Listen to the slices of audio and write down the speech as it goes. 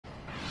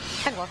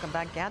And welcome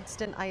back.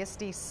 Gadsden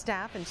ISD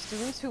staff and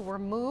students who were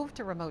moved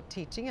to remote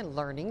teaching and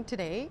learning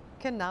today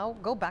can now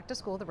go back to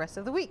school the rest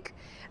of the week.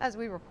 As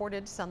we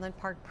reported, Sunland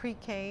Park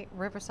Pre-K,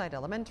 Riverside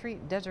Elementary,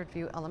 Desert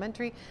View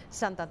Elementary,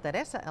 Santa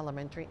Teresa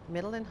Elementary,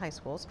 middle and high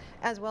schools,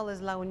 as well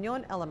as La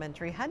Union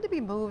Elementary had to be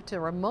moved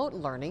to remote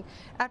learning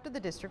after the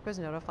district was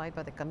notified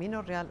by the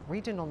Camino Real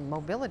Regional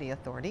Mobility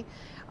Authority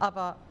of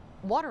a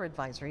water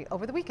advisory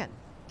over the weekend.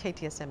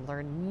 KTSM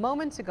learned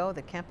moments ago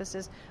that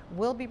campuses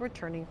will be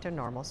returning to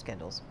normal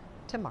schedules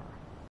tomorrow.